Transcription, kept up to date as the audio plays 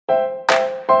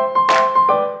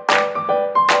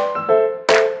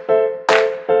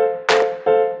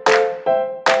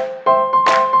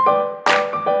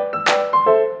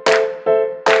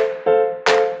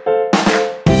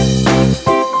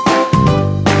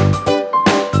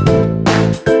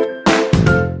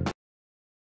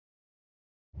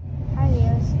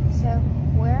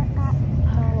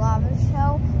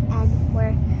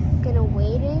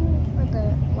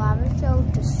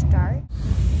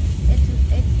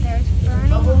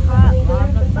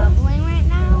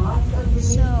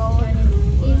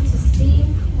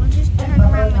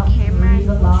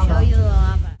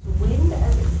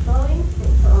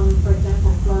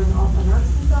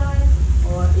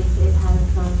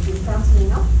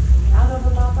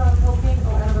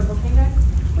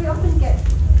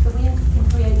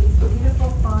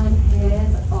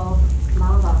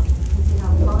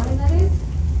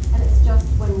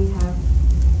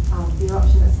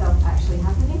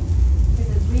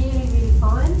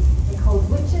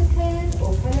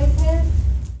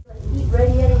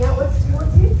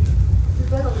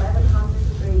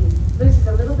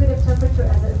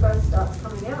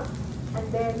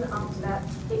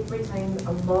retains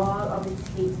a lot of its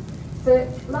heat. So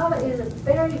lava is a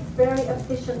very, very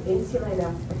efficient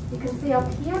insulator. You can see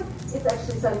up here, it's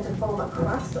actually starting to form a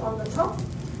crust on the top.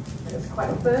 And it's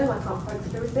quite firm, I can't poke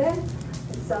through it there.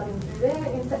 It's starting through there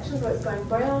in sections where it's going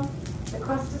brown. The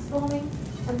crust is forming.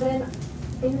 And then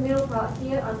in the middle part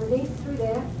here, underneath through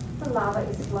there, the lava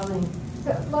is flowing.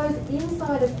 So it flows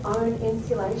inside its own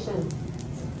insulation.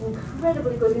 It's an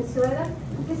incredibly good insulator.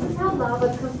 This is how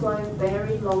lava can flow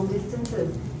very long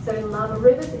distances. So in lava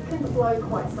rivers, it can flow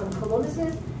quite some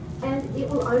kilometres, and it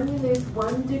will only lose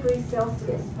 1 degree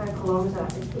Celsius per kilometre.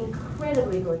 It's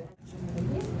incredibly good.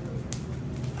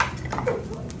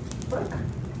 Look,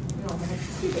 I'm going to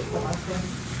have 2 bits of ice cream.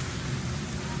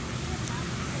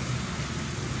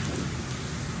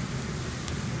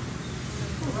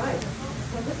 Alright,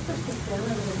 so let's push this down a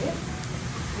little bit.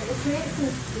 It will create some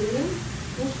steam.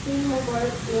 This steam will go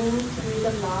into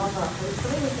the lava.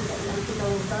 Hopefully we can get it to go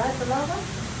inside the lava.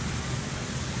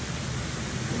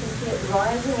 You can see it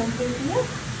rising and through here.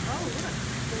 Oh, yeah.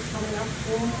 It's coming up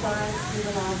inside through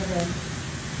the lava there.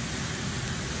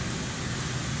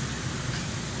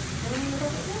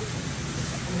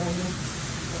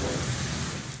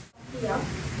 Here,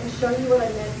 I'll show you what I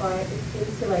meant by it's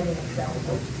insulating itself.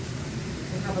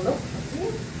 Have a look up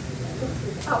here. This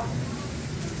is up.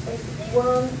 It's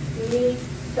one big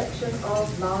section of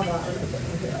lava. I'm going to get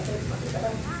here. I think it might be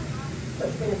better. So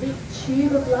it's been a big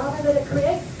tube of lava that it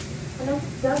creates, and as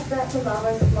it does that, the lava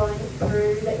is flowing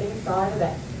through the inside of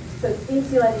it. So it's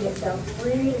insulating itself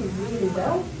really, really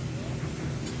well.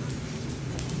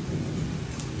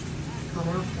 Come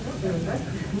out. There we go.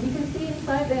 And you can see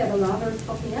inside there the lava is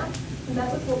popping out, and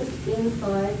that was what was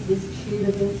inside this tube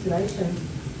of insulation.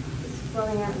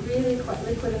 Flowing out really quite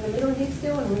liquid in the middle here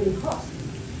still and really hot.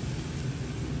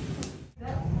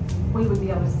 We would be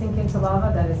able to sink into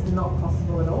lava. That is not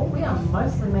possible at all. We are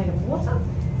mostly made of water,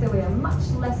 so we are much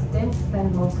less dense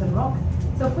than molten rock.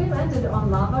 So if we landed on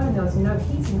lava and there was no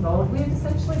heat involved, we would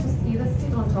essentially just either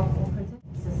sit on top or pretend.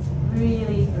 It's just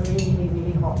really, really,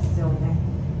 really hot still there.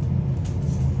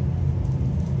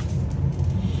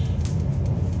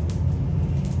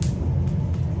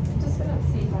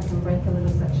 Break a little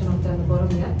section off down the bottom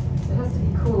there. It has to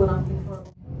be cool enough before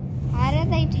it... How do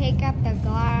they take up the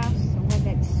glass when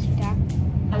it's stuck?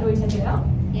 How do we take it out?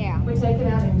 Yeah. We take it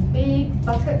out in big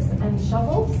buckets and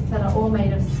shovels that are all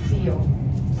made of steel.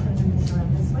 Turn this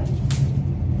around this way.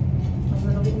 A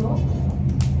little bit more.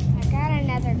 I got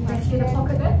another question. Can you see the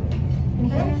pocket there?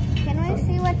 Can we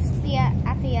see what's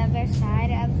at the other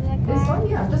side of the glass? This one?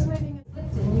 Yeah, just moving it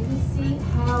lifted, and you can see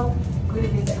how good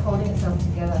it is at holding itself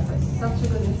together. So it's such a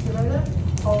good insulator,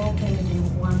 all things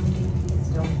in one big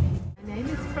still. My name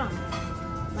is France,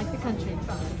 like the country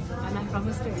France. I'm from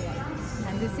Australia,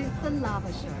 and this is the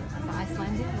lava show, the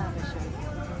Icelandic lava show.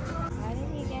 How did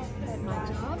you get My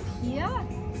job here,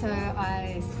 so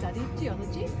I studied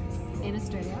geology in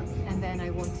Australia, and then I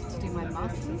wanted to do my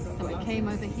master's, so I came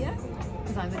over here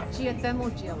because I'm a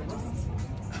geothermal geologist.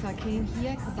 So I came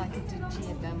here because I could do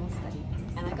geothermal study.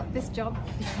 And I got this job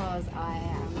because I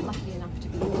am lucky enough to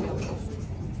be a geologist,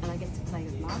 and I get to play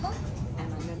with lava,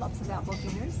 and I know lots about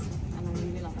volcanoes, and I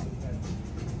really love it.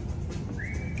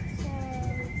 So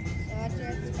what's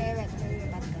your favorite thing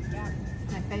about the job?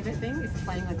 My favorite thing is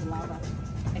playing with lava.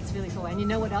 It's really cool. And you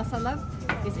know what else I love?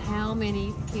 Is how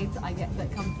many kids I get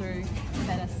that come through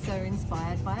that are so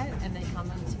inspired by it, and they come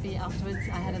up to me afterwards.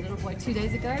 I had a little boy 2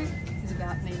 days ago, he was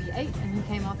about maybe 8, and he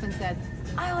came up and said,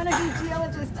 I want to be a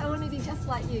geologist, I want to be just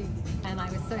like you. And I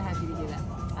was so happy to hear that.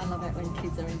 I love it when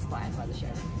kids are inspired by the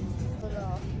show.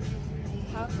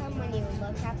 How come when you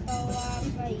look at the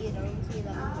lava, you don't see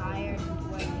the fire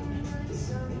when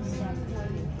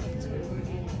you put it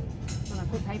in? When I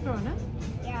put paper on it?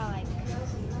 Yeah, like...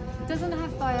 It doesn't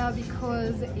have fire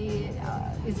because it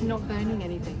is not burning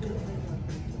anything.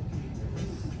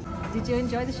 Did you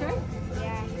enjoy the show?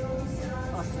 Yeah.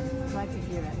 Awesome. Glad to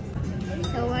hear it.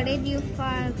 So what did you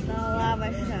find the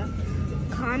lava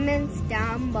show? Comments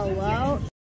down below